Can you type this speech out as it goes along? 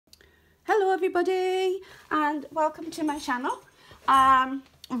Hello everybody and welcome to my channel.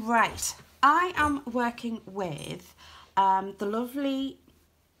 Right, I am working with the lovely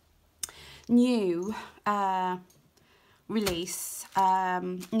new release,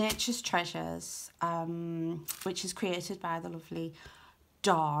 Nature's Treasures, which is created by the lovely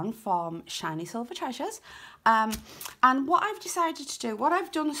Dawn from ShinySilverTreasures. And what I've decided to do, what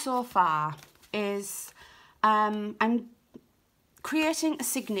I've done so far is I'm creating a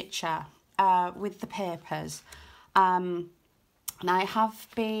signature with the papers, and I have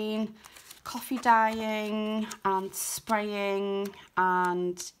been coffee dyeing and spraying,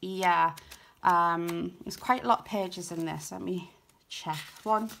 and yeah, there's quite a lot of pages in this. Let me check.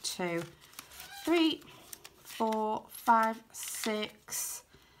 1, 2, 3, 4, 5, 6,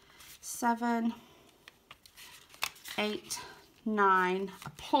 7, 8, 9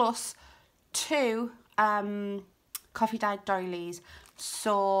 plus 2 coffee dyed doilies,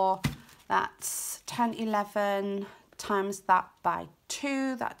 so that's 10, 11 times that by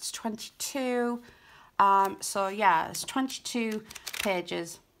 2, that's 22. So yeah, it's 22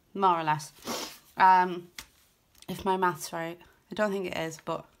 pages more or less, if my math's right. I don't think it is,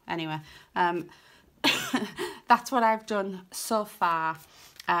 but anyway, that's what I've done so far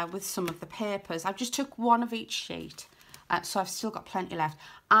with some of the papers. I've just took one of each sheet, so I've still got plenty left,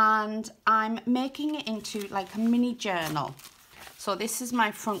 and I'm making it into like a mini journal. So this is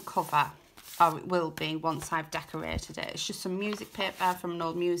my front cover, or it will be once I've decorated it. It's just some music paper from an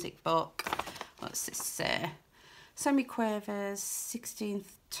old music book. What's this say? Semi-quavers,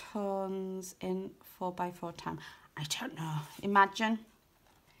 16th tones in 4x4 time. I don't know. Imagine.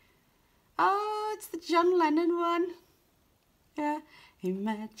 Oh, it's the John Lennon one. Yeah.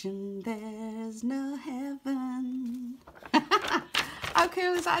 Imagine there's no heaven. How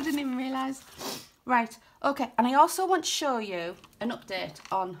cool is that? I didn't even realise. Right, okay, and I also want to show you an update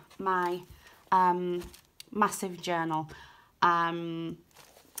on my massive journal.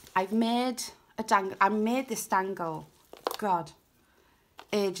 I've made a dangle. I made this dangle, God,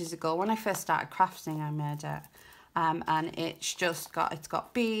 ages ago. When I first started crafting, I made it. And it's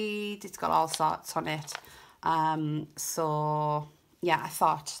got beads, it's got all sorts on it. So yeah, I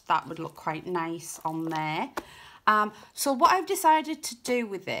thought that would look quite nice on there. So what I've decided to do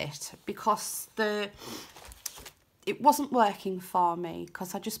with it, because it wasn't working for me,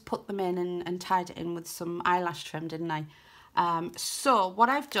 because I just put them in and tied it in with some eyelash trim, didn't I? So what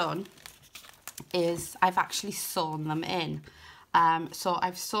I've done is I've actually sewn them in. So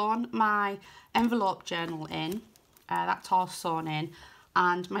I've sewn my envelope journal in, that's all sewn in,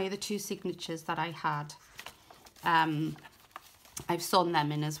 and my other 2 signatures that I had, I've sewn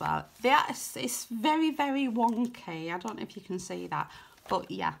them in as well. It's very, very wonky. I don't know if you can see that, but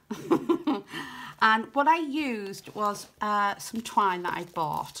yeah. And what I used was some twine that I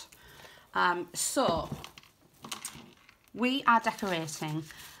bought. So we are decorating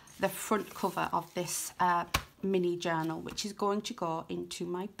the front cover of this mini journal, which is going to go into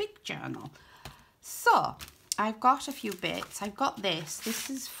my big journal. So I've got a few bits. I've got this. This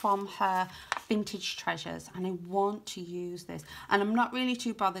is from her Vintage Treasures, and I want to use this. And I'm not really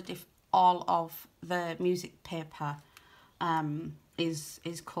too bothered if all of the music paper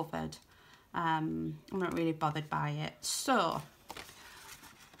is covered. I'm not really bothered by it. So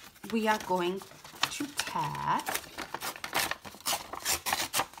we are going to tear.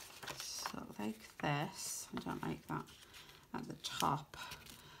 So like this. I don't like that at the top.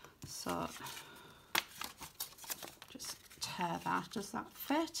 So just tear that. Does that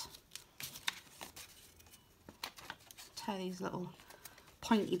fit? Tear these little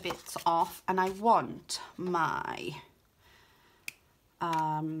pointy bits off, and I want my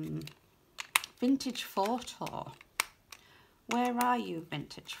vintage photo. Where are you,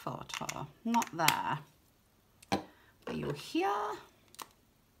 vintage photo? Not there. Are you here?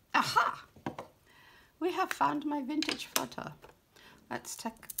 Aha! We have found my vintage photo. Let's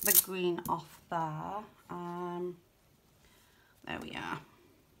take the green off there. There we are.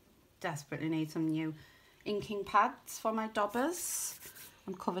 Desperately need some new inking pads for my daubers.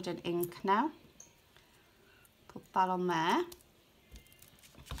 I'm covered in ink now. Put that on there.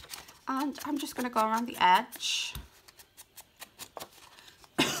 And I'm just going to go around the edge.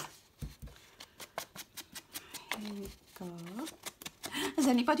 Here we go. Has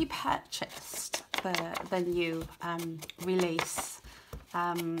anybody purchased the new release?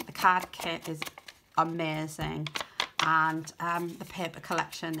 The card kit is amazing, and the paper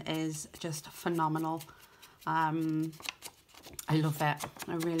collection is just phenomenal. I love it,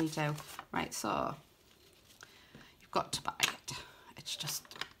 I really do. Right, so you've got to buy it. It's just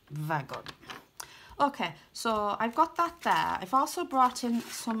very good. Okay, so I've got that there. I've also brought in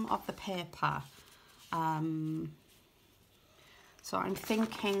some of the paper. So I'm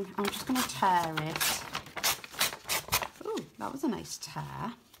thinking I'm just going to tear it. Ooh, that was a nice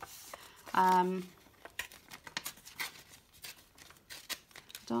tear. I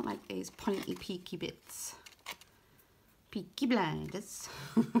don't like these pointy peaky bits. Peaky Blinders.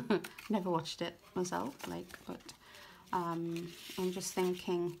 Never watched it myself, but I'm just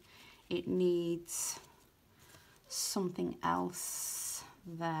thinking it needs something else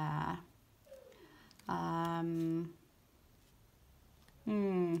there.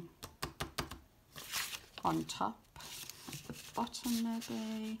 On top, at the bottom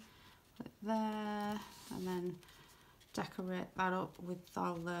maybe, put it there, and then decorate that up with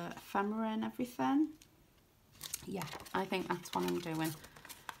all the ephemera and everything. Yeah, I think that's what I'm doing.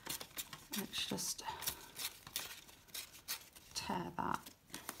 Let's just tear that.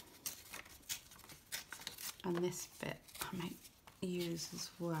 And this bit I might use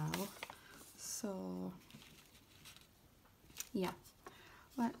as well. So, yeah,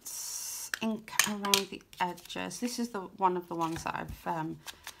 let's ink around the edges. This is one of the ones that I've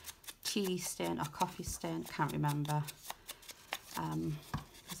tea stained or coffee stained, can't remember. It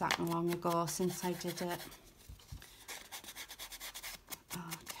was that long ago since I did it.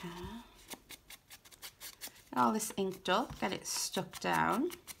 Okay. Get all this inked up, get it stuck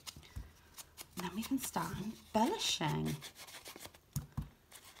down. And then we can start embellishing.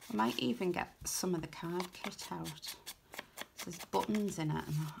 I might even get some of the card kit out. There's buttons in it,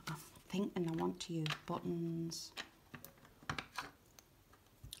 and I'm thinking I want to use buttons.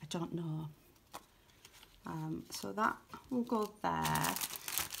 I don't know. So that will go there.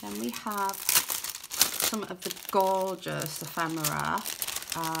 Then we have some of the gorgeous ephemera.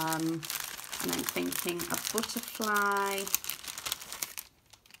 And I'm thinking a butterfly.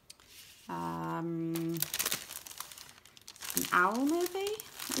 An owl maybe?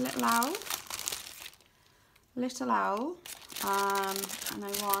 A little owl. Little owl. And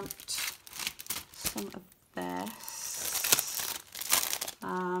I want some of this.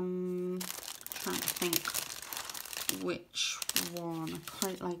 Trying to think which one. I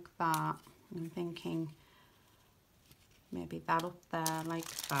quite like that. I'm thinking maybe that up there like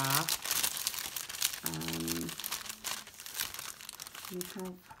that. We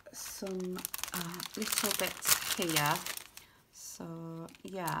have some little bits here. So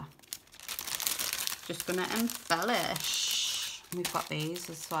yeah, just gonna embellish. We've got these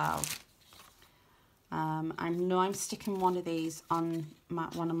as well. I know I'm sticking one of these on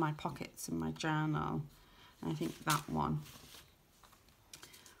one of my pockets in my journal. I think that one.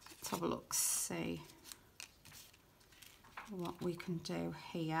 Let's have a look, see what we can do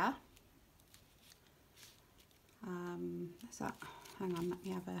here. Is that, hang on, let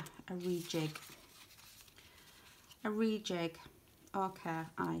me have a rejig. A rejig. Okay,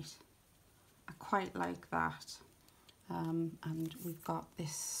 right. I quite like that. And we've got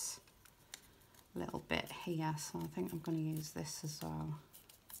this little bit here, so I think I'm going to use this as well.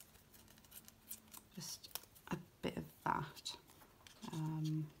 Just a bit of that.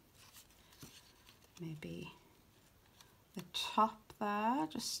 Maybe the top there,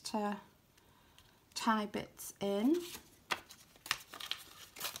 just to tie bits in.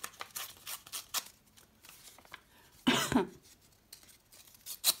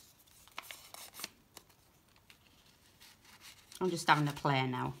 I'm just having a play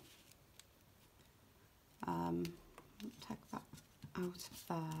now. Take that out of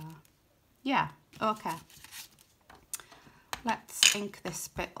there. Yeah, okay. Let's ink this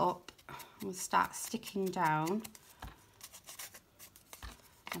bit up. We'll start sticking down.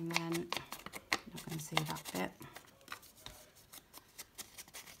 And then, you're not going to see that bit.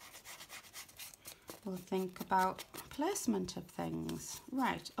 We'll think about placement of things.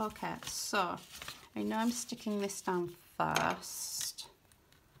 Right, okay, so I know I'm sticking this down first.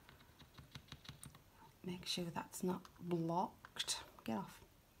 Make sure that's not blocked. Get off.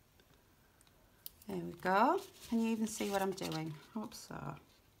 There we go. Can you even see what I'm doing? Hope so.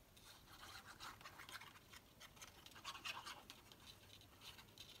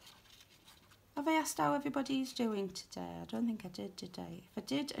 Have I asked how everybody's doing today? I don't think I did today. If I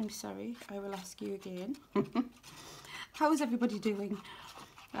did, I'm sorry. I will ask you again. How is everybody doing?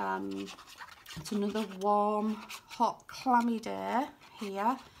 It's another warm, hot, clammy day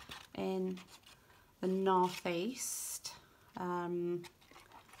here in the northeast.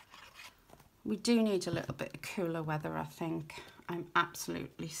 We do need a little bit of cooler weather, I think. I'm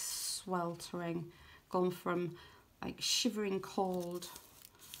absolutely sweltering, going from like shivering cold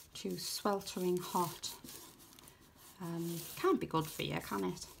to sweltering hot. Can't be good for you, can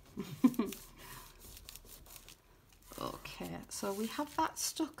it? Okay, so we have that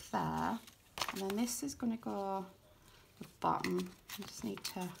stuck there, and then this is going to go the bottom. I just need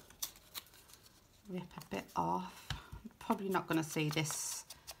to rip a bit off. I'm probably not going to see this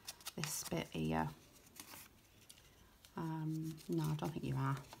bit here. No, I don't think you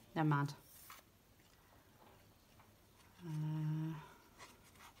are. Never mind.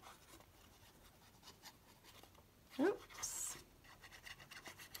 Oops.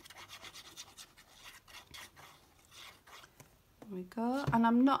 There we go. And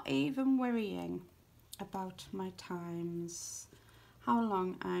I'm not even worrying about my times, how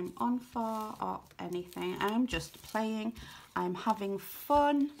long I'm on for or anything. I'm just playing. I'm having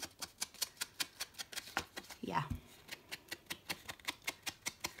fun. Yeah.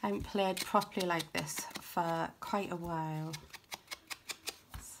 I haven't played properly like this for quite a while.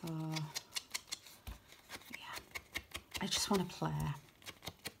 So, yeah. I just want to play.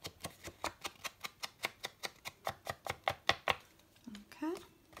 Okay.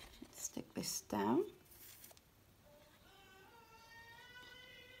 Let's stick this down.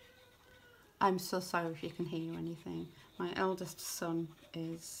 I'm so sorry if you can hear anything. My eldest son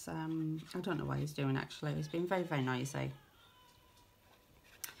is, I don't know what he's doing actually. He's been very, very noisy.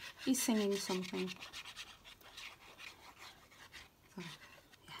 He's singing something. So,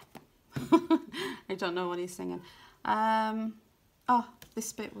 yeah. I don't know what he's singing. Oh,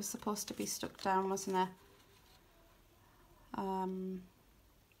 this bit was supposed to be stuck down, wasn't it?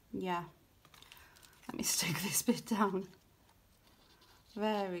 Yeah. Let me stick this bit down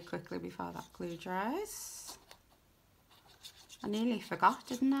very quickly before that glue dries. I nearly forgot,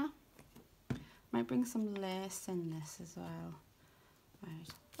 didn't I? Might bring some lace in this as well. Right.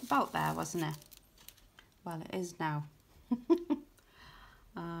 About there, wasn't it? Well, it is now.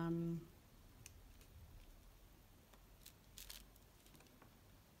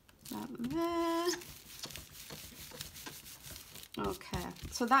 That there. Okay,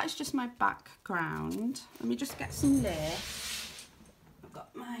 so that's just my background. Let me just get some lace. I've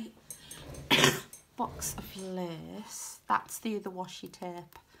got my box of lace. That's the other washi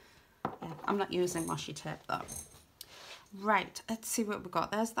tape. Yeah, I'm not using washi tape though. Right, let's see what we've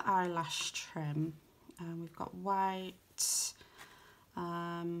got. There's the eyelash trim. We've got white,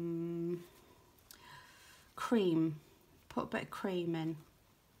 cream. Put a bit of cream in.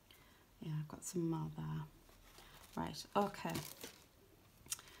 Yeah, I've got some more there. Right, okay.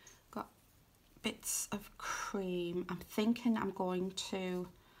 Got bits of cream. I'm thinking I'm going to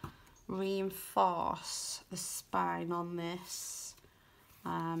reinforce the spine on this.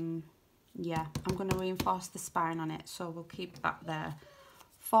 Yeah, I'm going to reinforce the spine on it, so we'll keep that there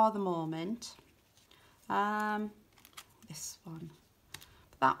for the moment. This one,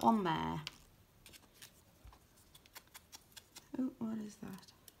 put that one there. Oh, what is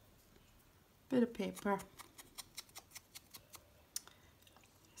that? Bit of paper.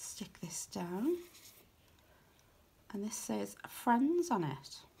 Stick this down, and this says friends on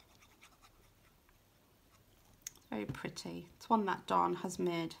it. Very pretty. It's one that Dawn has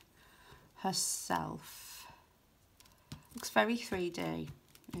made herself. Looks very 3D.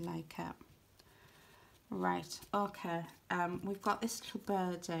 I like it. Right, okay. We've got this little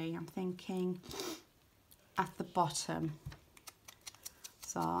birdie, I'm thinking, at the bottom.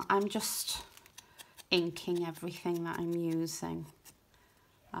 So I'm just inking everything that I'm using.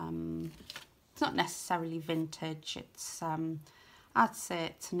 It's not necessarily vintage. It's I'd say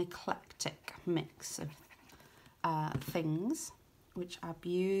it's an eclectic mix of things, which are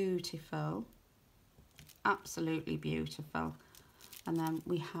beautiful, absolutely beautiful. And then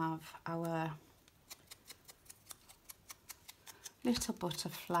we have our little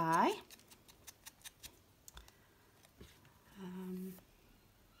butterfly.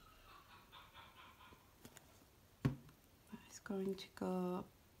 It's going to go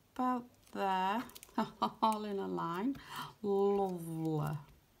about there, all in a line. Lovely.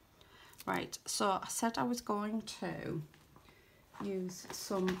 Right, so I said I was going to use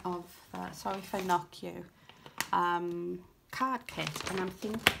some of, sorry if I knock you, card kit, and I'm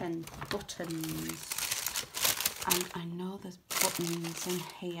thinking buttons. And I know there's buttons in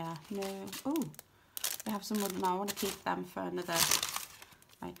here. No, oh, we have some wood now. I want to keep them for another.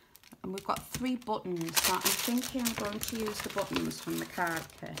 Right, and we've got 3 buttons, so I'm thinking I'm going to use the buttons from the card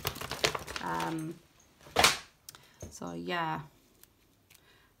kit. So yeah.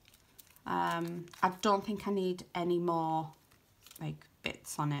 I don't think I need any more like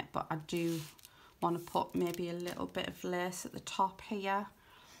bits on it, but I do want to put maybe a little bit of lace at the top here.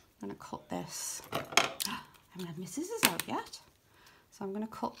 I'm going to cut this. I haven't had my scissors out yet. So I'm going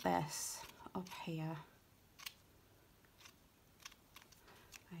to cut this up here.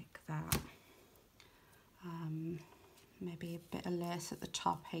 Like that. maybe a bit of lace at the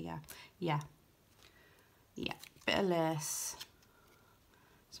top here. Yeah, bit of lace.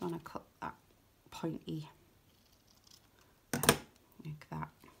 So I want to cut that pointy like that.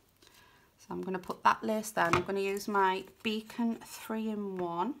 So I'm going to put that lace there, and I'm going to use my Beacon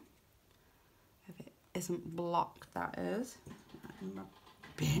 3-in-1. If it isn't blocked, that is. In my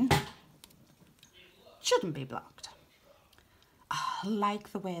bin. Shouldn't be blocked. Oh, I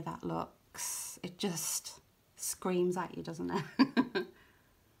like the way that looks. It just screams at you, doesn't it?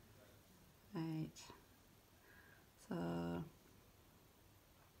 Right. So,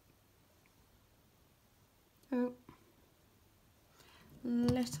 oh,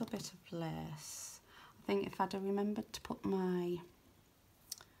 little bit of lace. I think if I'd have remembered to put my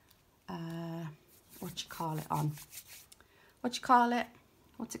what you call it on. What you call it?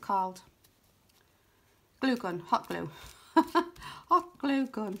 What's it called? Glue gun, hot glue. Hot glue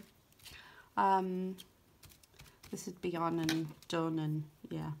gun. This would be on and done, and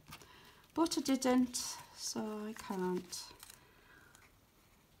yeah. But I didn't, so I can't.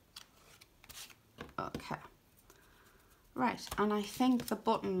 Okay. Right, and I think the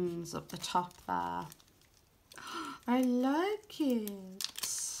buttons up the top there. I like it.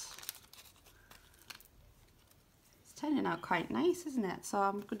 It's turning out quite nice, isn't it? So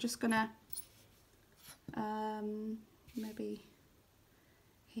I'm just gonna maybe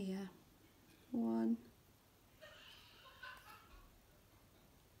here, 1,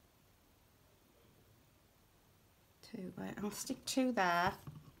 2. Right, I'll stick 2 there.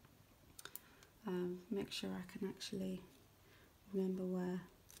 Make sure I can actually remember where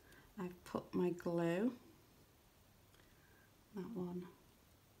I've put my glue. That one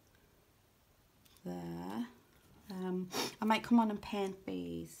there. I might come on and paint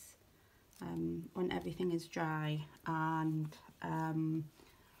these when everything is dry, and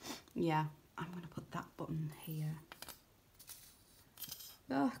yeah, I'm going to put that button here.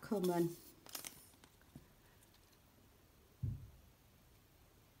 Oh, come on.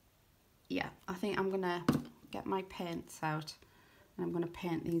 Yeah, I think I'm going to get my paints out, and I'm going to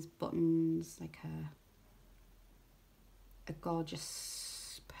paint these buttons like a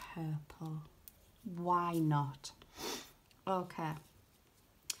gorgeous purple. Why not? Okay,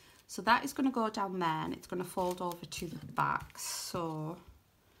 so that is going to go down there, and it's going to fold over to the back. So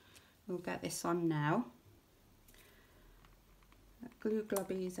we'll get this on now. Glue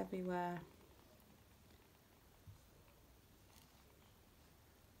globbies everywhere.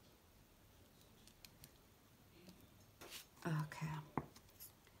 Okay,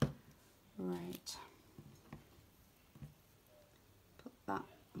 right, put that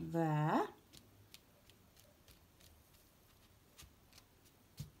there.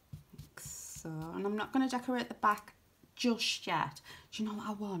 Like so, and I'm not going to decorate the back just yet. Do you know what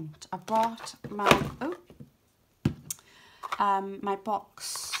I want? I brought my, my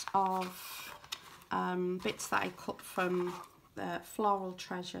box of bits that I cut from the Floral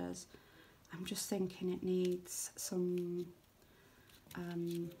Treasures. I'm just thinking it needs some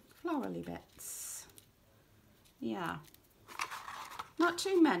florally bits. Yeah, not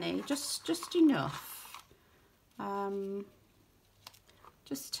too many, just enough.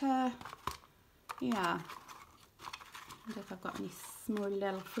 Just to, yeah. I wonder if I've got any small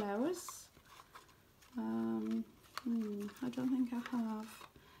little flowers. I don't think I have,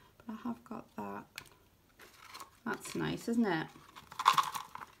 but I have got that. That's nice, isn't it?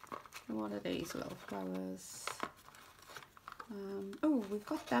 What are these little flowers? Oh, we've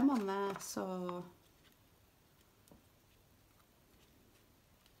got them on there, so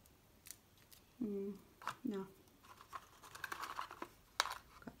no.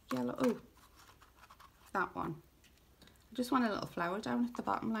 Got yellow. Oh, that one. I just want a little flower down at the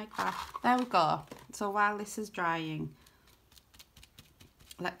bottom like that. There we go. So while this is drying,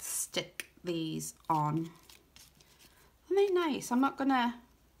 let's stick these on. Aren't they nice? I'm not gonna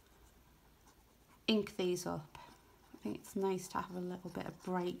ink these up. I think it's nice to have a little bit of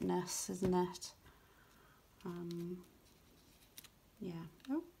brightness, isn't it? Yeah.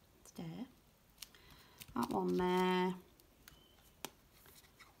 Oh, it's there. That one there.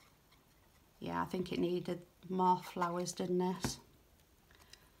 Yeah, I think it needed more flowers, didn't it?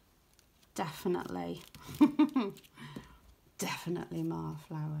 Definitely. Definitely more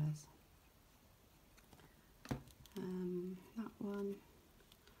flowers. That one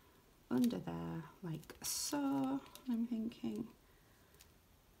under there, like so. I'm thinking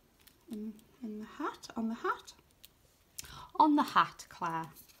in the hat, on the hat, on the hat, Claire.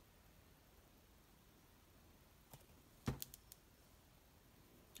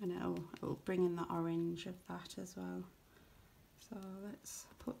 And it'll bring in the orange of that as well. So let's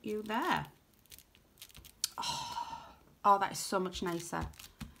put you there. Oh, Oh, that is so much nicer.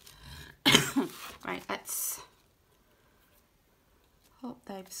 Right, let's hope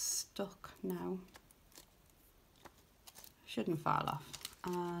they've stuck now. Shouldn't fall off.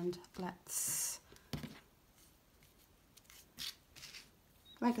 And let's,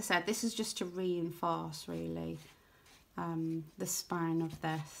 like I said, this is just to reinforce really the spine of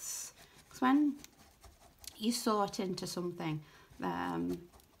this. Because when you sew it into something,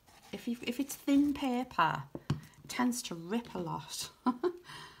 if it's thin paper, it tends to rip a lot.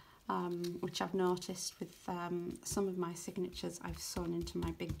 Which I've noticed with some of my signatures I've sewn into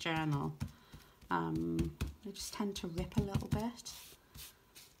my big journal. They just tend to rip a little bit.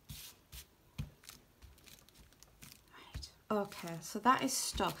 Right, okay, so that is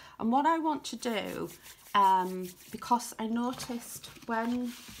stuck. And what I want to do, because I noticed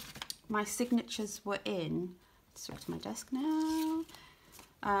when my signatures were in, it's up to my desk now,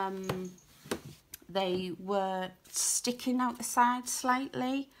 they were sticking out the side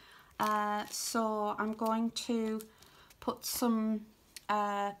slightly. So I'm going to put some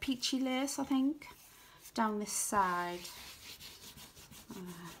peachy lace, I think, down this side.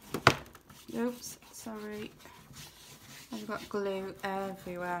 Oops, sorry. I've got glue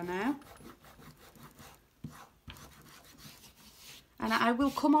everywhere now. And I will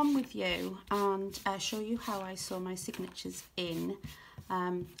come on with you and show you how I sew my signatures in.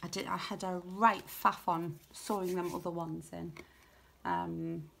 I had a right faff on sewing them other ones in.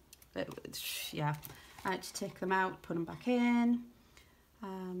 But yeah, I had to take them out, put them back in.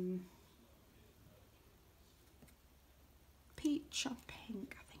 Peach or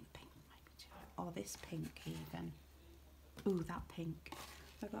pink? I think pink might be too, or this pink even. Ooh, that pink.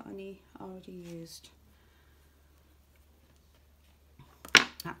 Have I got any already used?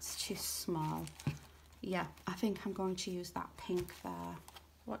 That's too small. Yeah, I think I'm going to use that pink there.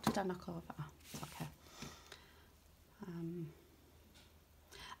 What did I knock over? It's okay.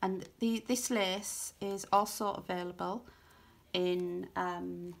 And this lace is also available in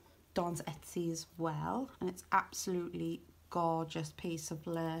Dawn's Etsy as well, and it's absolutely gorgeous piece of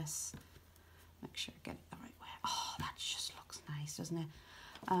lace. Make sure I get it the right way. Oh, that just looks nice, doesn't it?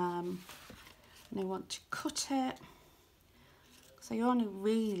 And I want to cut it, so you only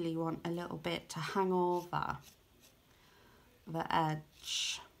really want a little bit to hang over the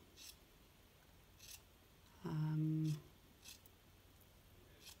edge.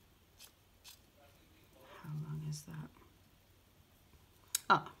 How long is that?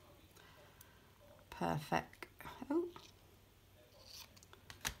 Oh, perfect. Oh,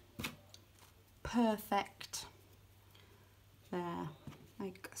 perfect. There,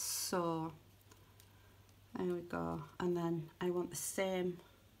 like so. There we go. And then I want the same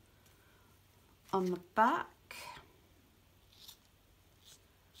on the back.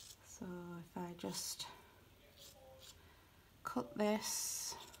 So if I just cut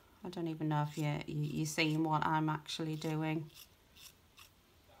this, I don't even know if you're seeing what I'm actually doing.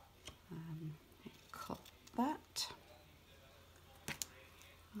 Cut that.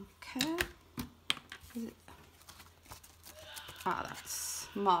 Okay. That's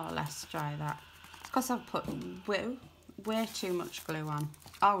more or less dry, that. Because I've put way too much glue on.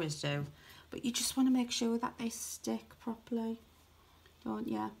 I always do. But you just want to make sure that they stick properly, don't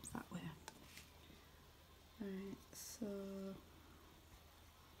you? That way. Right, so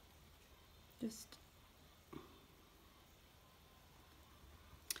just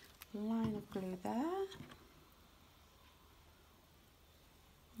a line of glue there,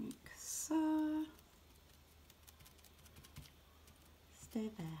 like so. Stay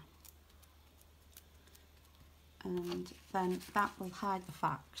there. And then that will hide the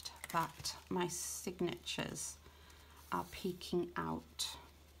fact that my signatures are peeking out,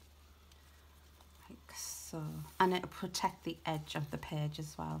 like so. And it'll protect the edge of the page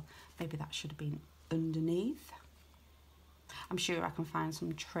as well. Maybe that should have been underneath. I'm sure I can find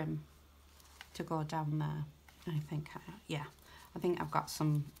some trim to go down there. I think, yeah, I think I've got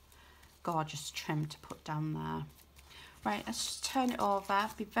some gorgeous trim to put down there. Right, let's just turn it over,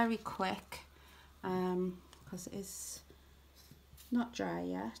 be very quick, because it is not dry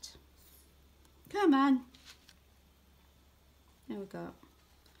yet. Come on. There we go.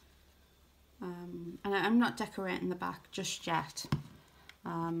 And I'm not decorating the back just yet.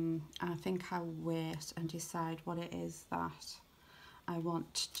 I think I'll wait and decide what it is that I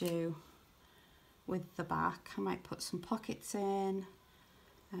want to do with the back. I might put some pockets in.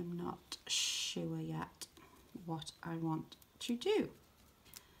 I'm not sure yet what I want to do.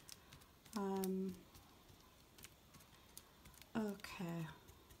 Okay.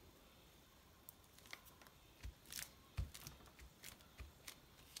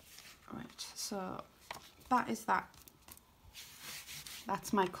 Right, so that is that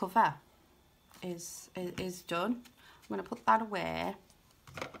that's my cover is done. I'm going to put that away.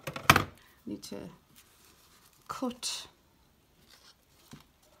 Need to cut.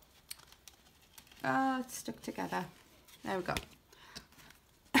 It's stuck together. There we go.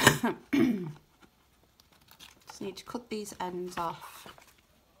 Just need to cut these ends off.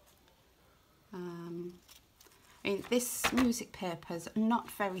 I mean, this music paper is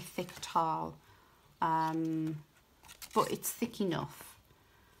not very thick at all, but it's thick enough.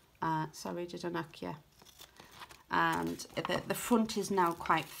 Sorry, did I knock you? And the front is now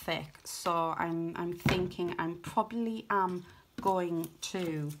quite thick, so I'm thinking I'm probably going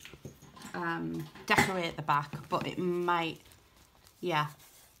to decorate the back, but it might, yeah,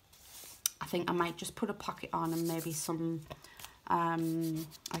 I think I might just put a pocket on and maybe some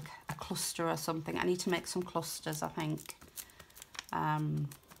like a cluster or something. I need to make some clusters, I think.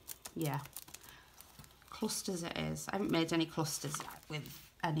 Yeah, clusters it is. I haven't made any clusters yet with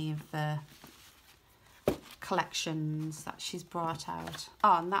any of the collections that she's brought out.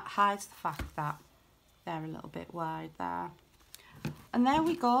 Oh, and that hides the fact that they're a little bit wide there. And there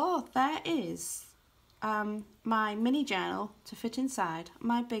we go. There is my mini journal to fit inside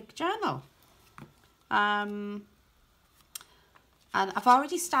my big journal. And I've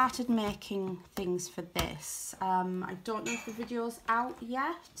already started making things for this. I don't know if the video's out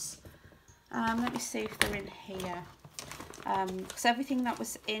yet. Let me see if they're in here. Because everything that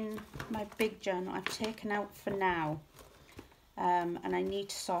was in my big journal I've taken out for now. And I need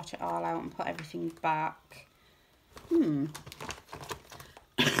to sort it all out and put everything back.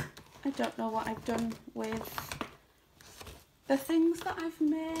 I don't know what I've done with the things that I've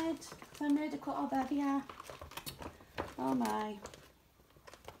made. I made a couple, oh there they are. Oh my.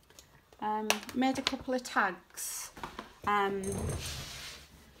 Made a couple of tags. That's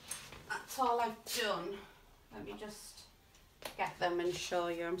all I've done. Let me just get them and show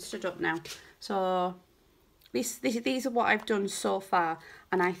you. I'm stood up now. So these are what I've done so far,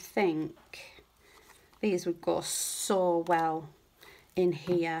 and I think these would go so well in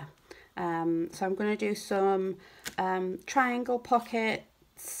here. So I'm going to do some triangle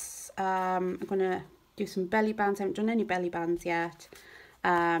pockets. I'm going to do some belly bands. I haven't done any belly bands yet.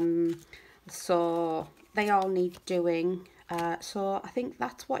 So they all need doing. So I think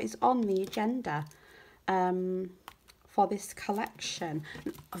that's what is on the agenda for this collection.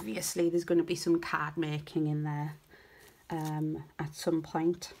 And obviously there's going to be some card making in there at some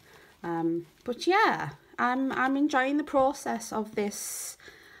point. But yeah, I'm enjoying the process of this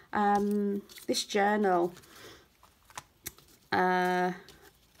this journal. Yeah,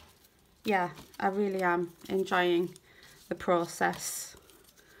 I really am enjoying the process,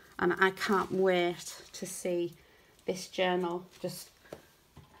 and I can't wait to see this journal just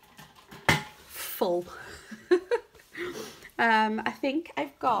full. I think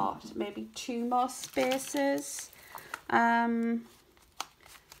I've got maybe 2 more spaces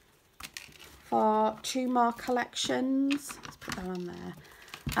for 2 more collections. Let's put that on there.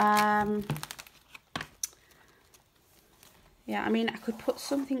 Yeah, I mean, I could put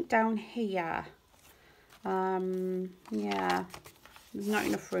something down here. Yeah, there's not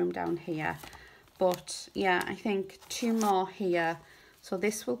enough room down here, but yeah, I think 2 more here. So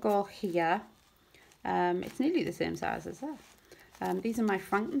this will go here. It's nearly the same size as that. These are my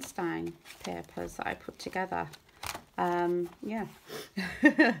Frankenstein papers that I put together. Yeah.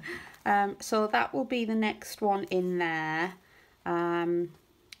 So that will be the next one in there. And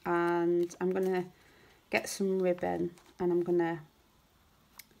I'm gonna get some ribbon and I'm gonna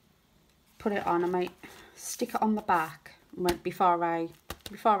put it on. I might stick it on the back before I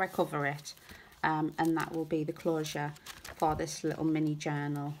cover it, and that will be the closure for this little mini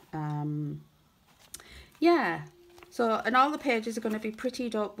journal. Yeah, so, and all the pages are going to be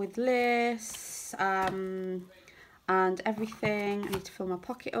prettied up with lace and everything. I need to fill my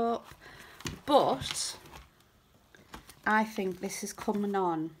pocket up, but I think this is coming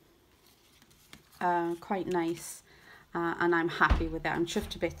on quite nice, and I'm happy with it. I'm chuffed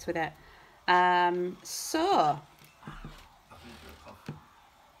to bits with it. So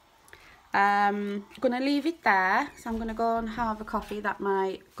I'm going to leave it there. So I'm going to go and have a coffee that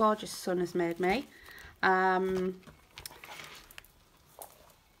my gorgeous son has made me. And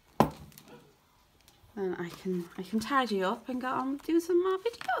I can tidy up and get on do some more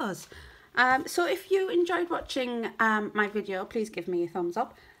videos. So if you enjoyed watching my video, please give me a thumbs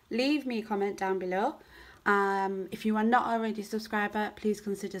up. Leave me a comment down below. If you are not already a subscriber, please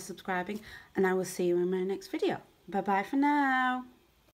consider subscribing, and I will see you in my next video. Bye bye for now.